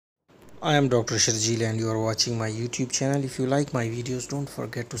I am Dr. Sharjeel and you are watching my YouTube channel. If you like my videos, don't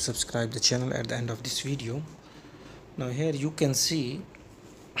forget to subscribe the channel at the end of this video. Now here you can see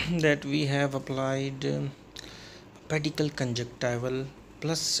that we have applied pedicle conjunctival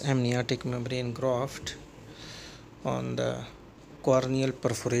plus amniotic membrane graft on the corneal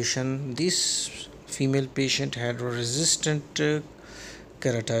perforation. This female patient had a resistant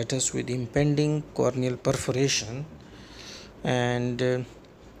keratitis with impending corneal perforation, and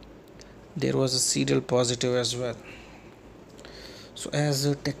there was a serial positive as well. So as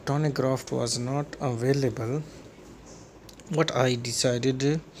a tectonic graft was not available, what I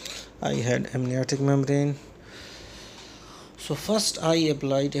decided, I had amniotic membrane. So first I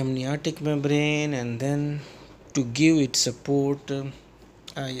applied amniotic membrane, and then to give it support,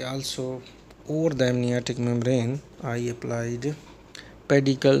 I also over the amniotic membrane I applied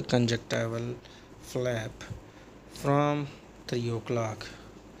pedicle conjunctival flap from 3 o'clock.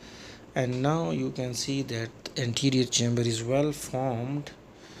 And now you can see that anterior chamber is well formed,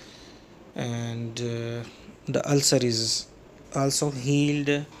 and the ulcer is also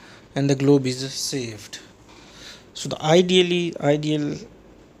healed and the globe is saved. So the ideal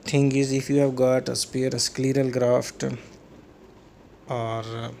thing is, if you have got a spare scleral graft, or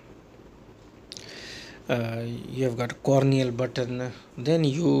you have got a corneal button, then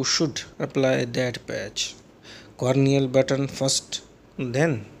you should apply that patch. Corneal button first,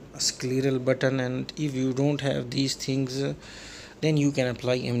 then a scleral button, and if you don't have these things, then you can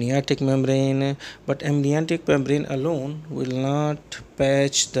apply amniotic membrane. But amniotic membrane alone will not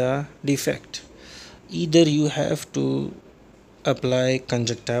patch the defect. Either you have to apply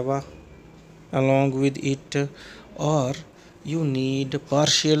conjunctiva along with it, or you need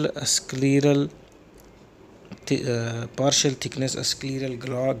partial thickness scleral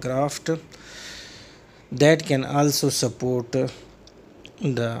graft that can also support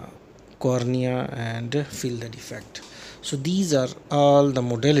the cornea and fill the defect. So these are all the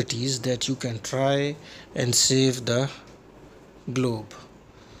modalities that you can try and save the globe.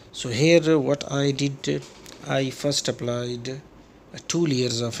 So here what I did, I first applied 2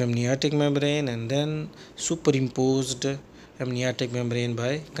 layers of amniotic membrane and then superimposed amniotic membrane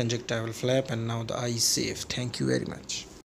by conjunctival flap, and now the eye is safe. Thank you very much.